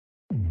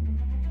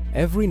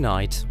Every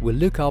night we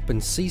look up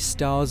and see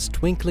stars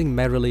twinkling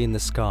merrily in the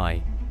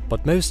sky,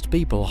 but most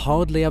people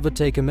hardly ever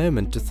take a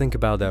moment to think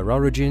about their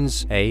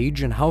origins,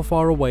 age and how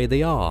far away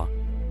they are.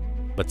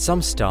 But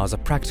some stars are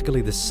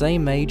practically the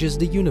same age as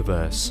the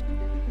universe.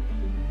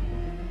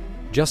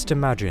 Just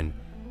imagine,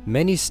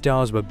 many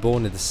stars were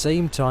born at the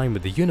same time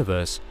with the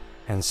universe,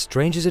 and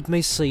strange as it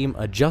may seem,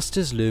 are just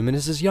as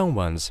luminous as young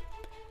ones.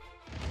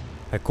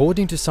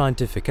 According to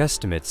scientific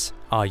estimates,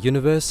 our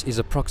universe is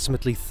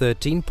approximately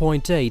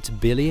 13.8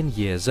 billion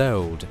years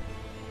old.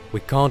 We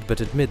can't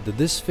but admit that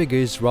this figure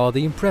is rather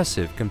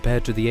impressive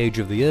compared to the age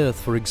of the Earth,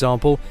 for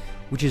example,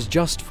 which is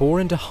just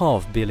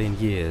 4.5 billion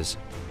years.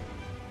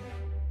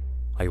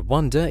 I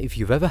wonder if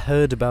you've ever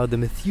heard about the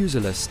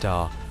Methuselah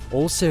star,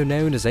 also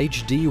known as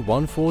HD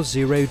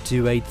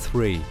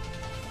 140283.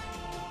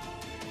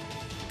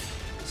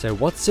 So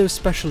what's so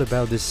special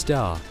about this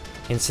star?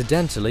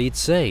 Incidentally,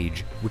 its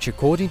age, which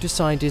according to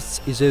scientists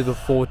is over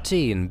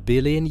 14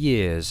 billion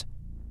years.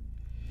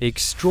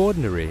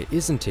 Extraordinary,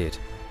 isn't it?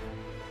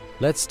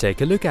 Let's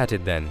take a look at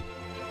it then.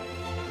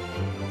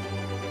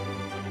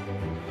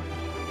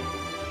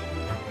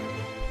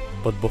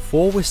 But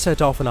before we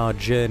set off on our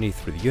journey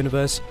through the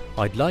universe,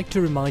 I'd like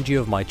to remind you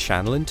of my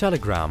channel in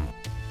Telegram.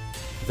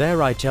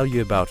 There I tell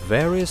you about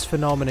various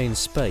phenomena in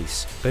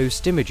space,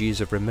 post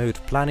images of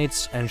remote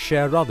planets and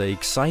share other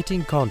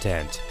exciting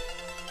content.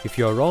 If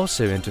you're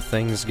also into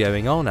things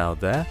going on out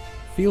there,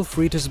 feel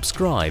free to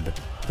subscribe.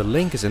 The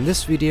link is in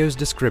this video's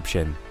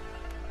description.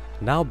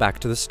 Now back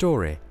to the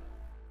story.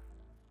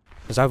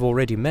 As I've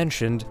already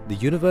mentioned, the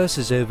universe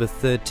is over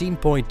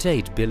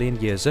 13.8 billion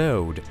years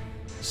old.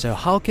 So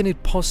how can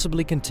it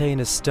possibly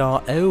contain a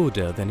star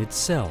older than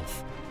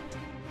itself?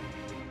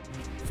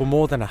 For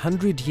more than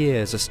 100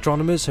 years,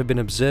 astronomers have been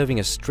observing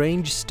a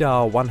strange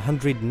star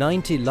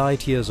 190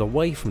 light-years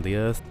away from the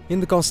Earth in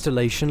the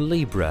constellation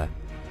Libra.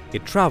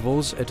 It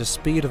travels at a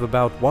speed of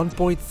about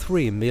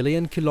 1.3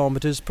 million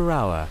kilometers per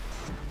hour.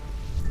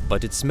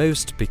 But its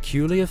most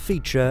peculiar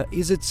feature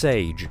is its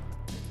age.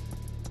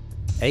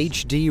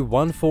 HD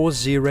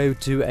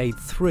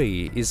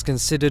 140283 is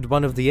considered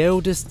one of the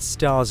oldest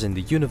stars in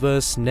the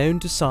universe known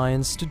to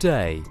science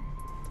today.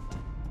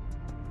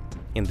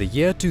 In the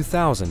year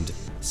 2000,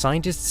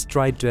 scientists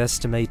tried to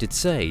estimate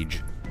its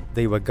age.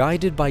 They were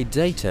guided by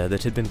data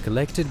that had been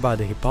collected by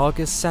the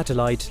Hipparcos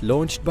satellite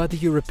launched by the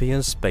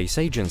European Space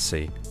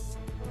Agency.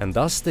 And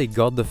thus they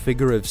got the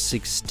figure of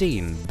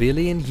 16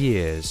 billion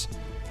years.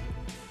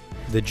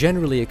 The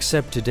generally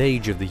accepted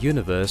age of the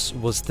universe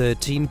was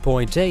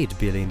 13.8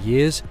 billion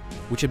years,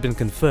 which had been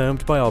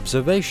confirmed by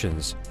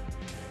observations.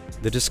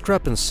 The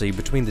discrepancy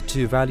between the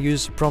two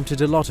values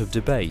prompted a lot of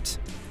debate.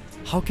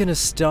 How can a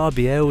star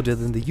be older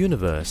than the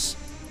universe?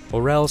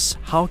 Or else,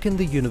 how can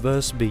the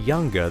universe be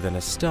younger than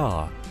a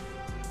star?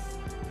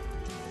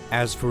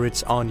 As for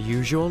its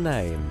unusual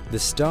name, the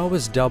star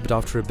was dubbed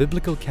after a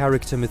biblical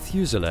character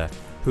Methuselah,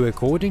 who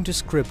according to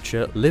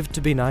scripture lived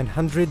to be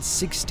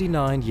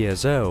 969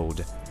 years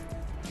old.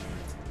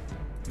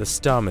 The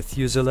star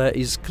Methuselah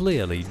is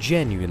clearly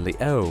genuinely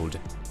old.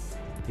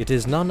 It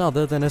is none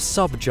other than a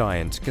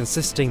subgiant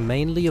consisting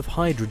mainly of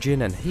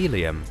hydrogen and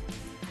helium.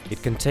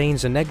 It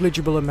contains a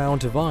negligible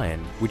amount of iron,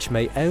 which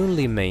may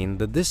only mean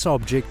that this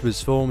object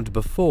was formed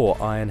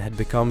before iron had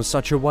become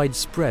such a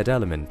widespread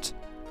element.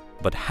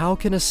 But how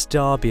can a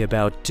star be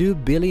about 2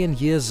 billion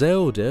years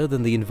older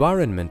than the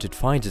environment it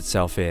finds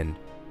itself in?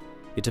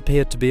 It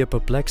appeared to be a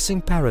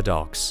perplexing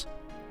paradox.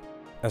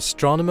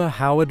 Astronomer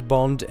Howard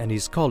Bond and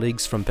his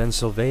colleagues from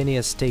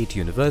Pennsylvania State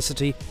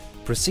University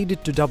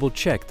proceeded to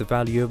double-check the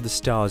value of the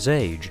star's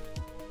age.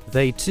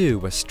 They too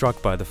were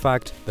struck by the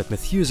fact that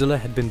Methuselah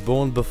had been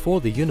born before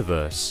the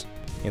universe.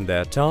 In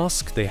their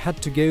task, they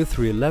had to go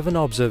through 11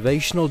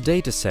 observational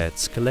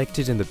datasets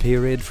collected in the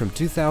period from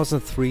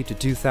 2003 to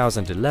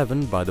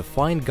 2011 by the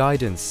fine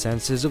guidance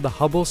sensors of the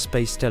Hubble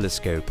Space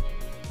Telescope.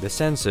 The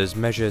sensors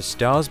measure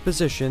stars'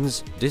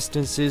 positions,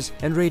 distances,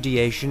 and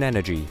radiation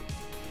energy.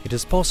 It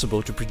is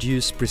possible to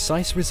produce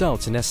precise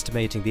results in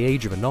estimating the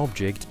age of an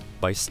object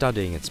by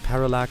studying its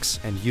parallax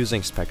and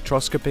using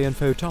spectroscopy and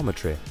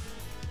photometry.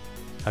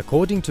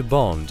 According to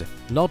Bond,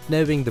 not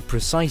knowing the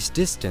precise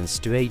distance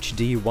to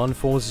HD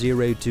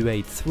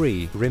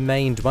 140283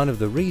 remained one of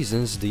the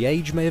reasons the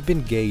age may have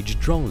been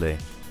gauged wrongly.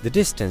 The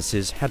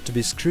distances had to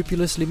be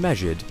scrupulously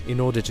measured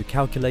in order to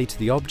calculate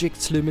the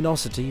object's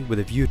luminosity with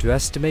a view to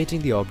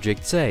estimating the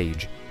object's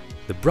age.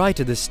 The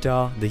brighter the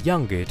star, the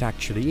younger it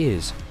actually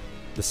is.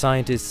 The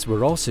scientists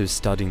were also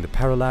studying the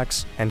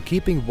parallax and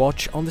keeping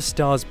watch on the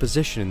star's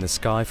position in the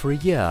sky for a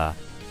year.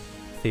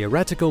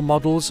 Theoretical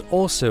models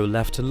also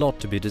left a lot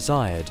to be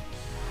desired.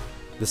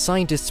 The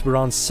scientists were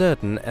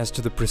uncertain as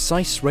to the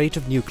precise rate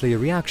of nuclear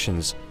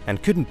reactions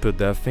and couldn't put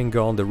their finger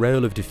on the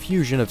role of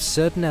diffusion of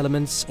certain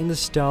elements in the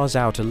star's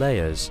outer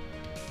layers.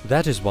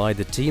 That is why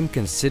the team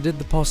considered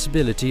the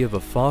possibility of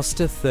a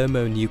faster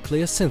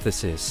thermonuclear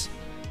synthesis.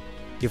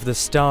 If the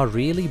star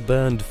really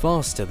burned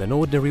faster than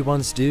ordinary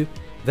ones do,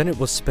 then it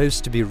was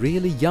supposed to be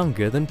really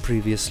younger than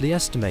previously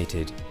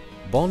estimated.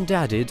 Bond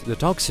added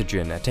that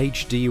oxygen at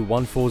HD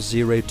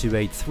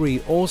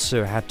 140283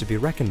 also had to be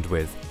reckoned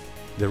with.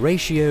 The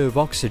ratio of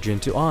oxygen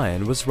to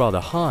iron was rather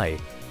high,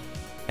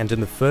 and in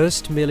the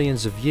first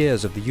millions of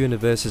years of the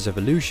universe's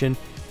evolution,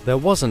 there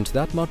wasn't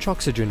that much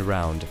oxygen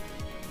around.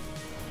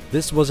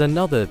 This was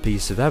another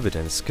piece of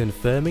evidence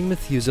confirming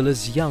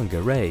Methuselah's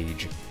younger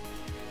age.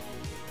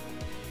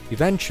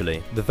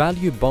 Eventually, the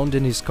value Bond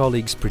and his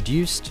colleagues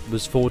produced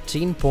was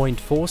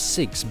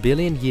 14.46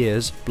 billion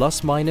years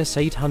plus minus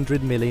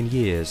 800 million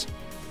years.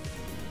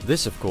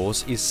 This, of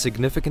course, is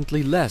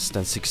significantly less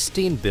than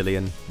 16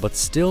 billion, but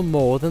still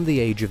more than the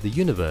age of the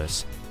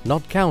universe,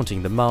 not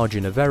counting the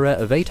margin of error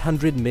of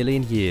 800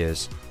 million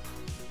years.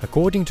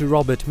 According to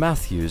Robert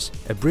Matthews,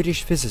 a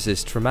British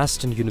physicist from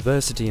Aston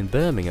University in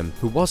Birmingham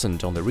who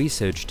wasn't on the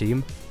research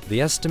team,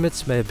 the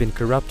estimates may have been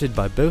corrupted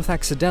by both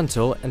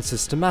accidental and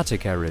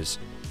systematic errors.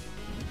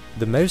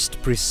 The most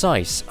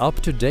precise,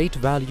 up-to-date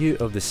value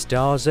of the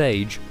star's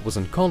age was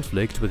in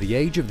conflict with the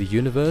age of the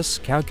universe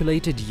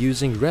calculated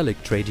using relic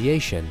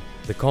radiation.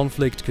 The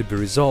conflict could be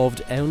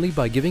resolved only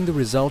by giving the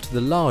result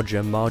the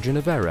larger margin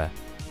of error.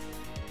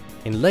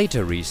 In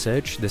later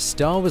research, the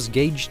star was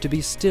gauged to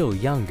be still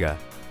younger.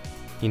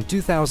 In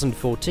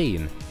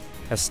 2014,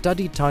 a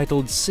study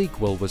titled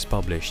Sequel was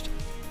published,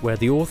 where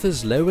the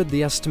authors lowered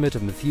the estimate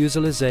of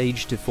Methuselah's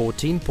age to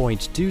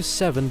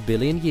 14.27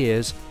 billion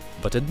years,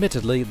 but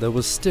admittedly there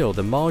was still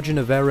the margin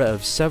of error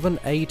of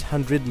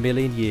 700–800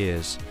 million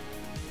years.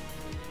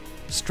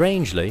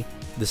 Strangely,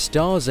 the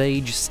star's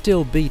age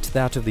still beat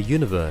that of the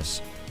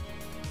universe.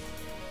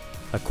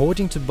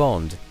 According to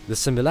Bond, the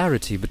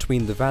similarity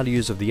between the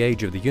values of the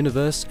age of the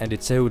universe and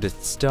its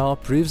oldest star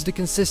proves the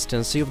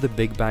consistency of the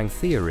Big Bang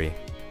theory.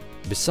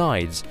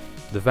 Besides,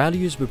 the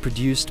values were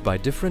produced by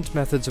different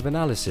methods of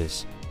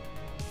analysis.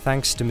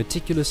 Thanks to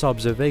meticulous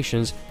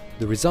observations,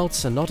 the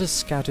results are not as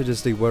scattered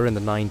as they were in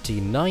the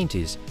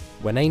 1990s,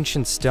 when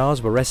ancient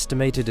stars were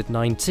estimated at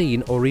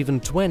 19 or even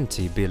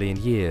 20 billion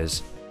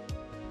years.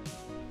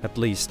 At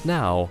least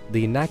now,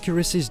 the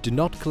inaccuracies do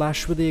not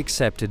clash with the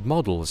accepted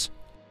models.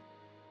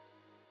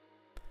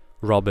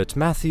 Robert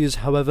Matthews,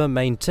 however,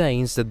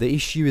 maintains that the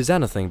issue is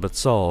anything but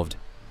solved.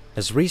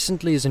 As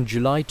recently as in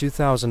July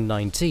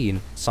 2019,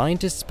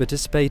 scientists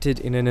participated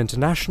in an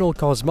international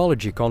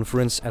cosmology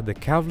conference at the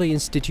Kavli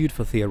Institute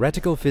for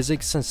Theoretical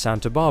Physics in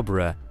Santa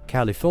Barbara,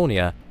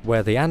 California,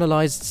 where they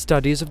analyzed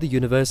studies of the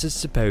universe's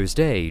supposed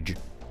age.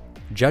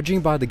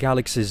 Judging by the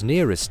galaxies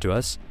nearest to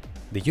us,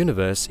 the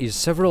universe is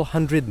several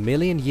hundred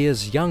million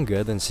years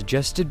younger than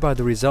suggested by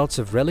the results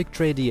of relic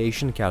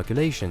radiation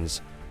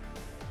calculations.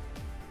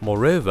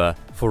 Moreover,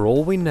 for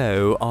all we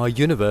know, our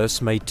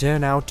universe may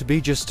turn out to be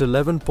just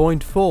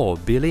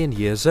 11.4 billion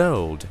years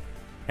old,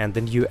 and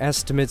the new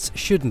estimates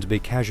shouldn't be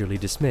casually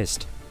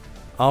dismissed.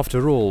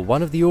 After all,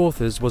 one of the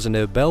authors was a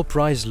Nobel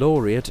Prize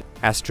laureate,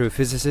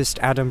 astrophysicist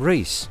Adam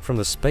Rees from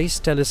the Space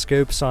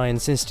Telescope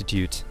Science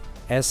Institute,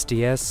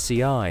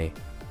 STSCI.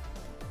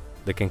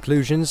 The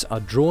conclusions are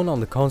drawn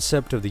on the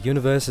concept of the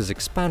universe's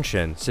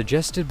expansion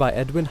suggested by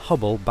Edwin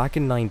Hubble back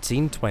in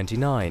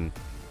 1929.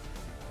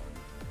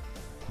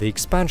 The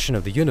expansion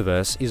of the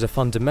universe is a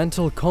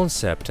fundamental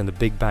concept in the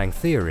Big Bang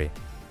theory.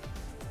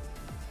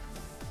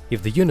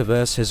 If the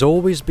universe has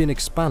always been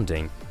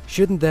expanding,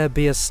 shouldn't there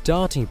be a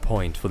starting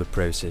point for the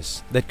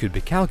process that could be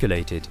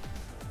calculated?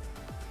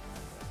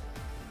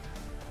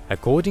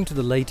 According to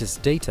the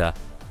latest data,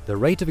 the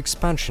rate of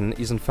expansion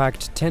is in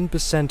fact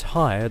 10%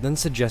 higher than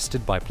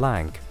suggested by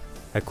Planck.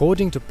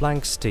 According to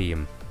Planck's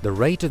team, the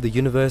rate of the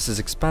universe's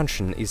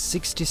expansion is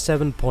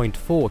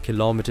 67.4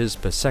 kilometers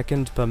per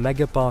second per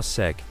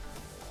megaparsec.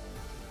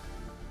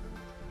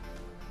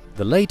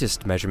 The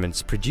latest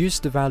measurements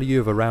produced a value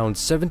of around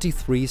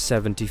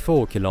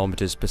 73–74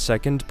 km per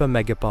second per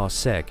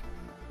megaparsec.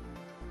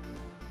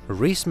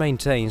 Rees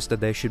maintains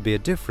that there should be a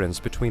difference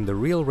between the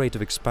real rate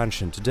of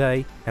expansion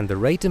today and the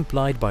rate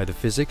implied by the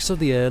physics of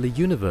the early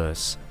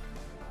universe.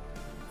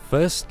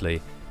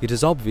 Firstly, it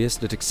is obvious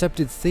that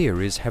accepted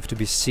theories have to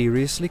be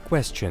seriously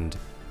questioned.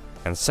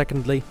 And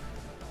secondly,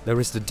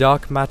 there is the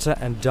dark matter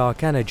and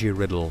dark energy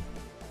riddle.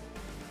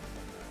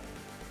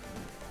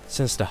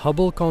 Since the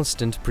Hubble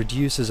constant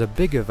produces a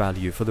bigger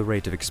value for the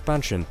rate of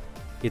expansion,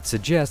 it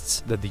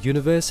suggests that the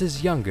universe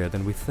is younger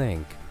than we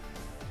think.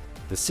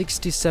 The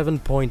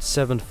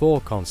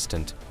 67.74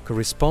 constant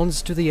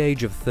corresponds to the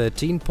age of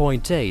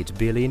 13.8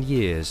 billion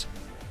years.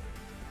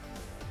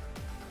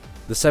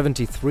 The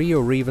 73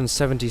 or even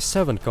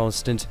 77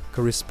 constant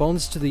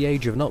corresponds to the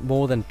age of not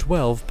more than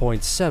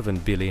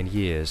 12.7 billion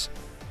years.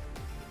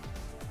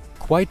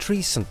 Quite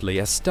recently,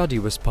 a study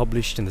was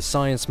published in the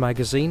Science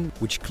magazine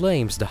which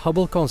claims the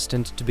Hubble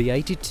constant to be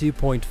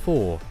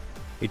 82.4.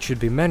 It should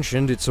be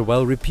mentioned it's a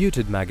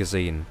well-reputed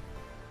magazine.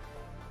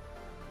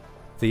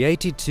 The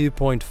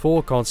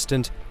 82.4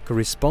 constant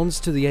corresponds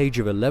to the age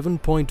of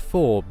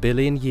 11.4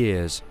 billion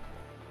years.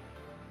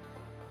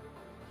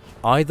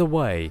 Either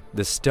way,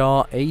 the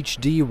star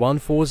HD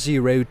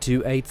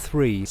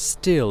 140283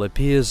 still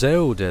appears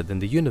older than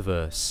the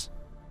universe.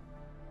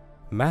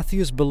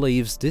 Matthews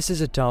believes this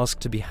is a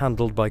task to be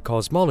handled by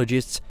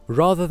cosmologists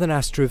rather than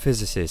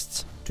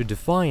astrophysicists. To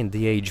define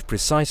the age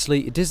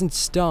precisely, it isn't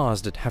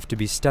stars that have to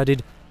be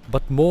studied,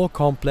 but more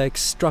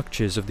complex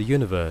structures of the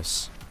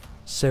universe.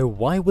 So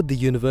why would the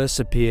universe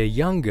appear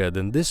younger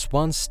than this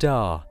one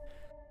star?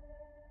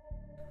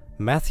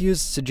 Matthews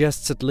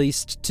suggests at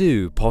least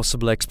two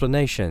possible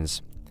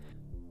explanations.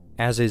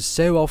 As is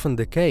so often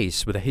the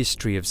case with the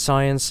history of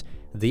science,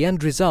 the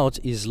end result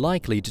is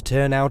likely to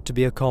turn out to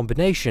be a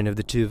combination of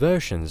the two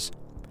versions.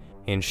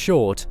 In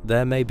short,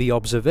 there may be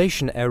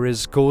observation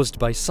errors caused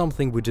by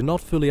something we do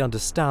not fully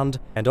understand,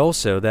 and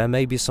also there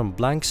may be some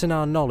blanks in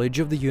our knowledge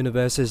of the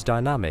universe's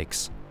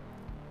dynamics.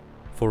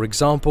 For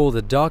example,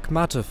 the dark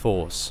matter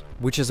force,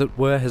 which as it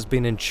were has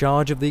been in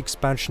charge of the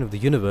expansion of the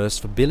universe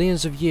for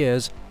billions of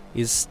years,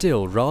 is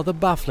still rather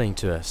baffling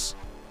to us.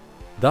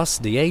 Thus,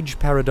 the age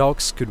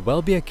paradox could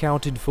well be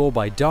accounted for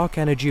by dark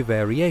energy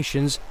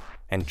variations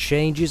and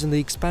changes in the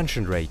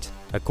expansion rate.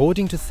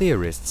 According to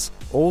theorists,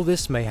 all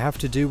this may have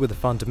to do with the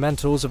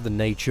fundamentals of the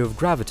nature of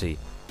gravity,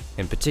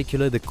 in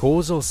particular the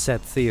causal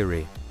set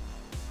theory,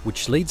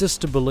 which leads us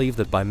to believe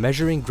that by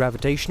measuring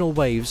gravitational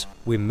waves,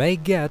 we may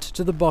get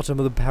to the bottom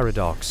of the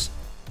paradox.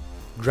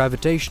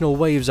 Gravitational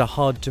waves are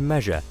hard to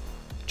measure.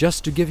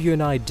 Just to give you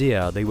an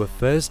idea, they were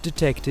first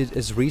detected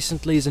as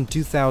recently as in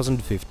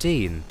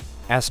 2015.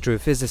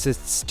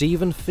 Astrophysicist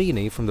Stephen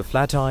Feeney from the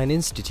Flatiron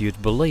Institute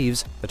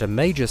believes that a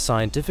major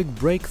scientific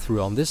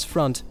breakthrough on this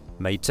front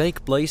may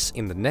take place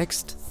in the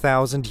next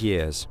 1,000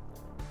 years.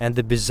 And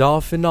the bizarre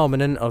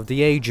phenomenon of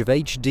the age of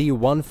HD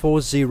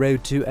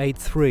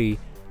 140283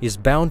 is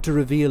bound to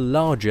reveal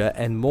larger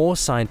and more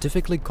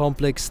scientifically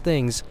complex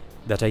things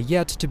that are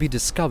yet to be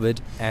discovered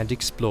and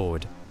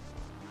explored.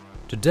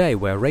 Today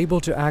we're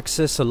able to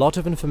access a lot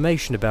of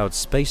information about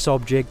space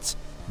objects,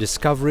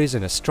 discoveries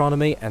in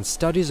astronomy and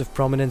studies of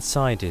prominent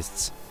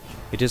scientists.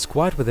 It is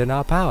quite within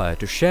our power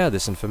to share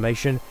this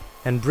information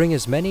and bring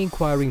as many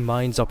inquiring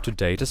minds up to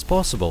date as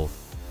possible.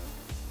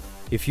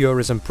 If you are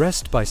as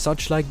impressed by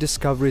such like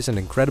discoveries and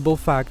incredible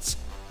facts,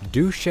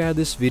 do share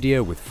this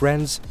video with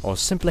friends or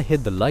simply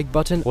hit the like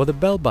button or the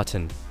bell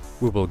button.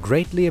 We will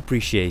greatly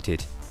appreciate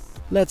it.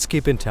 Let's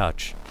keep in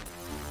touch.